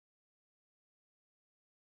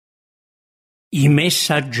I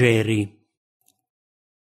messaggeri.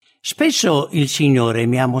 Spesso il Signore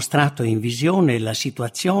mi ha mostrato in visione la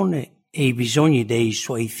situazione e i bisogni dei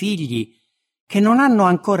Suoi figli che non hanno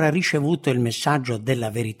ancora ricevuto il messaggio della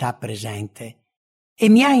verità presente e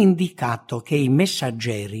mi ha indicato che i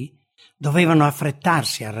messaggeri dovevano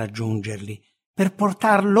affrettarsi a raggiungerli per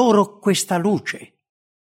portar loro questa luce.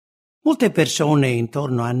 Molte persone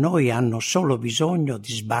intorno a noi hanno solo bisogno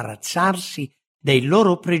di sbarazzarsi dei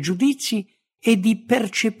loro pregiudizi e di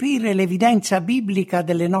percepire l'evidenza biblica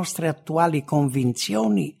delle nostre attuali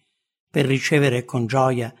convinzioni per ricevere con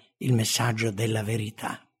gioia il messaggio della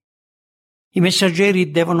verità. I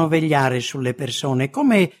messaggeri devono vegliare sulle persone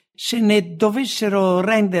come se ne dovessero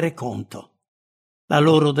rendere conto. La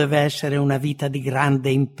loro deve essere una vita di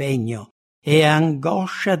grande impegno e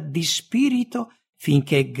angoscia di spirito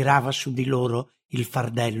finché grava su di loro il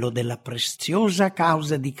fardello della preziosa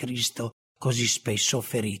causa di Cristo così spesso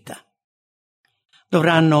ferita.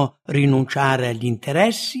 Dovranno rinunciare agli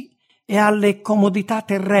interessi e alle comodità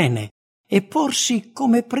terrene e porsi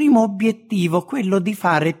come primo obiettivo quello di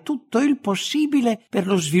fare tutto il possibile per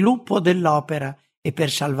lo sviluppo dell'opera e per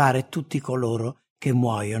salvare tutti coloro che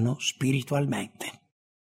muoiono spiritualmente.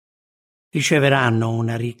 Riceveranno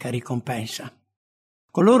una ricca ricompensa.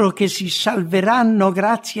 Coloro che si salveranno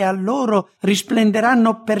grazie a loro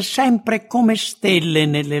risplenderanno per sempre come stelle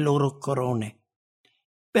nelle loro corone.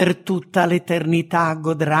 Per tutta l'eternità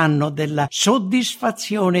godranno della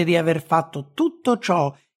soddisfazione di aver fatto tutto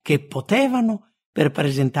ciò che potevano per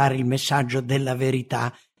presentare il messaggio della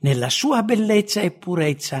verità nella sua bellezza e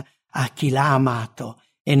purezza a chi l'ha amato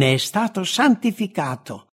e ne è stato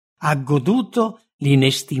santificato, ha goduto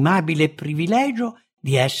l'inestimabile privilegio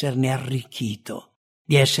di esserne arricchito,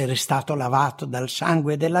 di essere stato lavato dal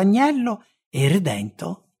sangue dell'agnello e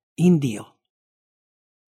redento in Dio.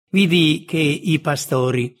 Vidi che i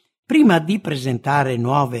pastori, prima di presentare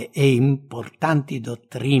nuove e importanti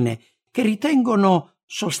dottrine che ritengono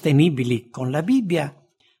sostenibili con la Bibbia,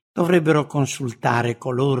 dovrebbero consultare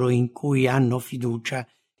coloro in cui hanno fiducia,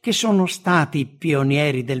 che sono stati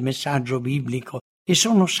pionieri del messaggio biblico e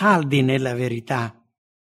sono saldi nella verità.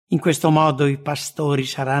 In questo modo i pastori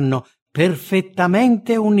saranno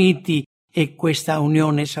perfettamente uniti e questa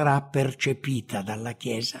unione sarà percepita dalla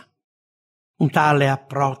Chiesa. Un tale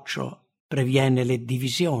approccio previene le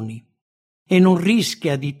divisioni e non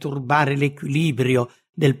rischia di turbare l'equilibrio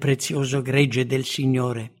del prezioso gregge del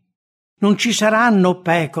Signore. Non ci saranno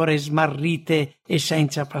pecore smarrite e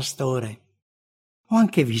senza pastore. Ho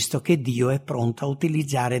anche visto che Dio è pronto a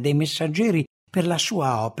utilizzare dei messaggeri per la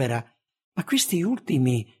sua opera, ma questi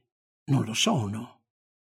ultimi non lo sono.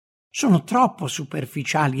 Sono troppo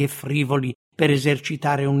superficiali e frivoli per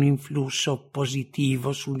esercitare un influsso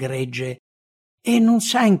positivo sul gregge e non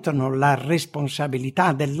sentono la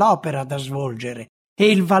responsabilità dell'opera da svolgere e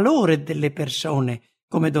il valore delle persone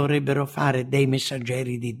come dovrebbero fare dei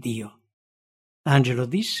messaggeri di Dio. L'angelo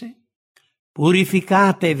disse: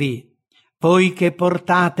 «Purificatevi, voi che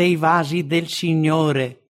portate i vasi del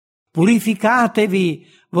Signore. Purificatevi,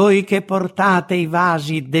 voi che portate i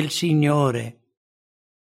vasi del Signore».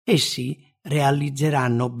 Essi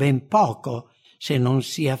realizzeranno ben poco se non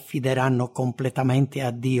si affideranno completamente a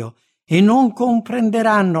Dio e non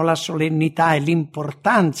comprenderanno la solennità e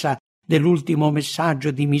l'importanza dell'ultimo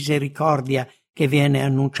messaggio di misericordia che viene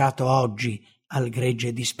annunciato oggi al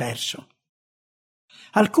gregge disperso.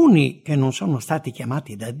 Alcuni che non sono stati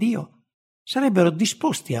chiamati da Dio sarebbero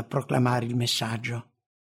disposti a proclamare il messaggio,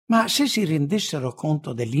 ma se si rendessero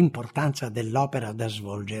conto dell'importanza dell'opera da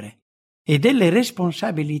svolgere e delle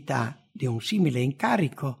responsabilità di un simile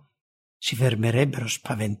incarico, si fermerebbero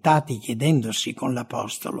spaventati chiedendosi con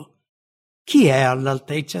l'Apostolo: chi è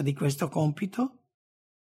all'altezza di questo compito?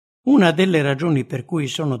 Una delle ragioni per cui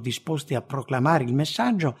sono disposti a proclamare il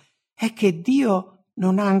messaggio è che Dio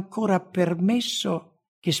non ha ancora permesso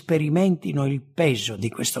che sperimentino il peso di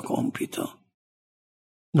questo compito.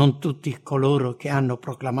 Non tutti coloro che hanno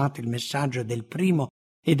proclamato il messaggio del primo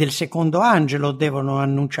e del secondo angelo devono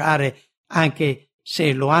annunciare, anche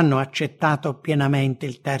se lo hanno accettato pienamente,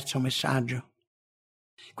 il terzo messaggio.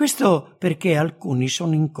 Questo perché alcuni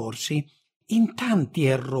sono incorsi in tanti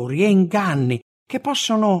errori e inganni che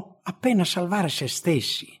possono appena salvare se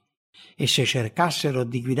stessi, e se cercassero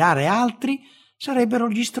di guidare altri sarebbero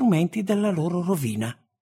gli strumenti della loro rovina.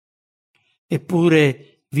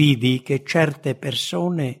 Eppure vidi che certe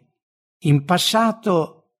persone in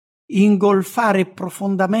passato ingolfare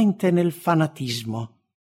profondamente nel fanatismo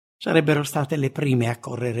sarebbero state le prime a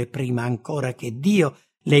correre prima ancora che Dio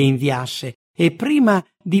le inviasse e prima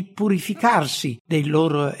di purificarsi dei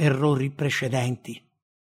loro errori precedenti.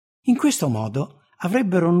 In questo modo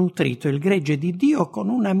avrebbero nutrito il gregge di Dio con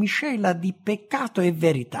una miscela di peccato e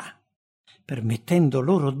verità. Permettendo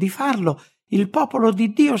loro di farlo, il popolo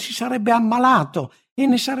di Dio si sarebbe ammalato e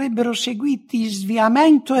ne sarebbero seguiti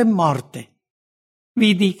sviamento e morte.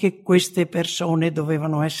 Vidi che queste persone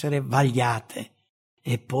dovevano essere vagliate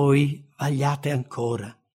e poi vagliate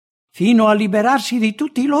ancora, fino a liberarsi di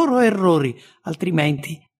tutti i loro errori,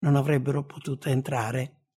 altrimenti non avrebbero potuto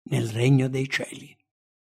entrare nel regno dei cieli.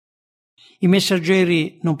 I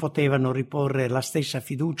messaggeri non potevano riporre la stessa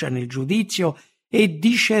fiducia nel giudizio e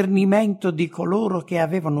discernimento di coloro che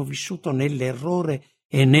avevano vissuto nell'errore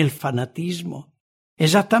e nel fanatismo,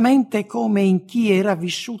 esattamente come in chi era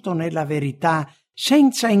vissuto nella verità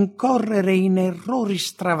senza incorrere in errori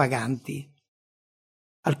stravaganti.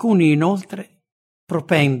 Alcuni, inoltre,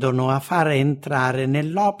 propendono a fare entrare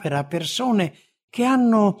nell'opera persone che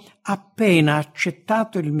hanno appena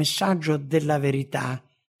accettato il messaggio della verità,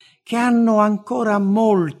 che hanno ancora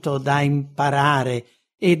molto da imparare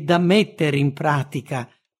e da mettere in pratica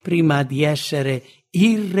prima di essere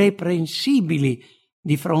irreprensibili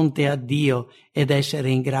di fronte a Dio ed essere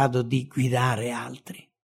in grado di guidare altri.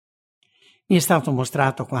 Mi è stato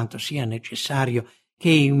mostrato quanto sia necessario che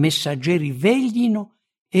i messaggeri veglino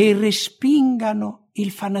e respingano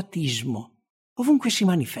il fanatismo, ovunque si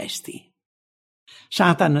manifesti.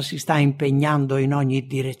 Satana si sta impegnando in ogni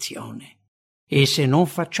direzione e se non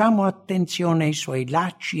facciamo attenzione ai suoi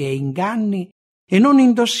lacci e inganni e non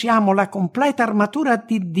indossiamo la completa armatura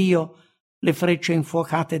di Dio, le frecce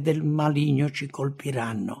infuocate del maligno ci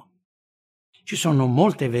colpiranno. Ci sono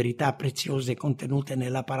molte verità preziose contenute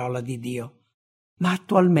nella parola di Dio, ma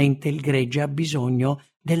attualmente il gregge ha bisogno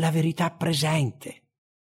della verità presente.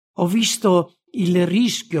 Ho visto il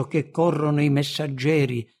rischio che corrono i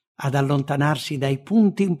messaggeri ad allontanarsi dai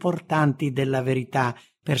punti importanti della verità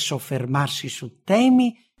per soffermarsi su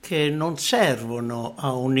temi che non servono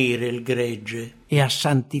a unire il gregge e a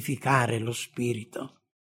santificare lo spirito.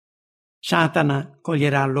 Satana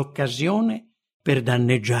coglierà l'occasione per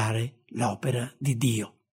danneggiare l'opera di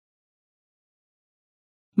Dio.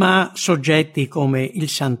 Ma soggetti come il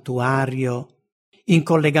santuario, in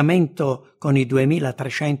collegamento con i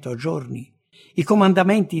 2300 giorni, i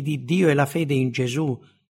comandamenti di Dio e la fede in Gesù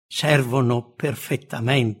servono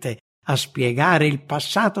perfettamente a spiegare il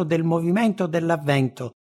passato del movimento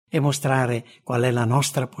dell'Avvento e mostrare qual è la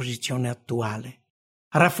nostra posizione attuale,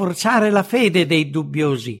 a rafforzare la fede dei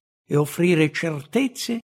dubbiosi e offrire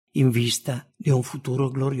certezze in vista di un futuro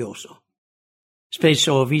glorioso.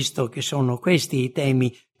 Spesso ho visto che sono questi i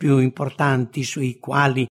temi più importanti sui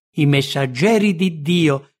quali i messaggeri di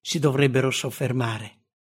Dio si dovrebbero soffermare.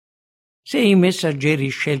 Se i messaggeri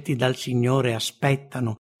scelti dal Signore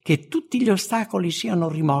aspettano che tutti gli ostacoli siano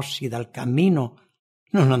rimossi dal cammino,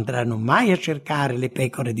 non andranno mai a cercare le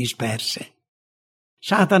pecore disperse.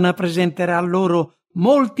 Satana presenterà loro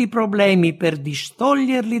molti problemi per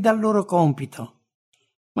distoglierli dal loro compito,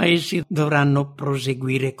 ma essi dovranno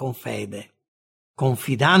proseguire con fede,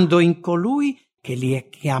 confidando in colui che li ha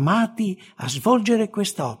chiamati a svolgere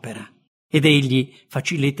quest'opera, ed egli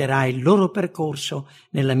faciliterà il loro percorso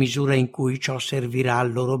nella misura in cui ciò servirà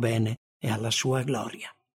al loro bene e alla sua gloria.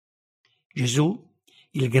 Gesù,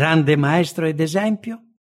 il grande maestro ed esempio,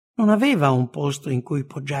 non aveva un posto in cui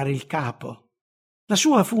poggiare il capo. La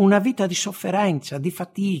sua fu una vita di sofferenza, di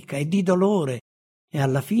fatica e di dolore, e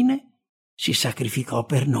alla fine si sacrificò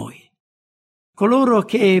per noi. Coloro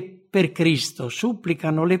che per Cristo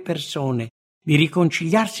supplicano le persone di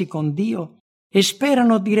riconciliarsi con Dio e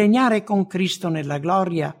sperano di regnare con Cristo nella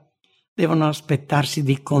gloria, devono aspettarsi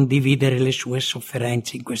di condividere le sue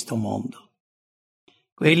sofferenze in questo mondo.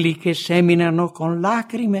 Quelli che seminano con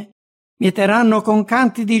lacrime mieteranno con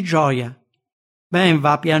canti di gioia. Ben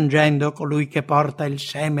va piangendo colui che porta il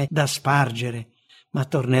seme da spargere, ma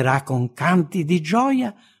tornerà con canti di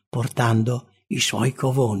gioia portando i suoi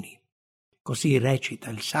covoni. Così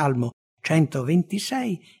recita il Salmo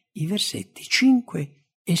 126, i versetti 5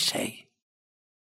 e 6.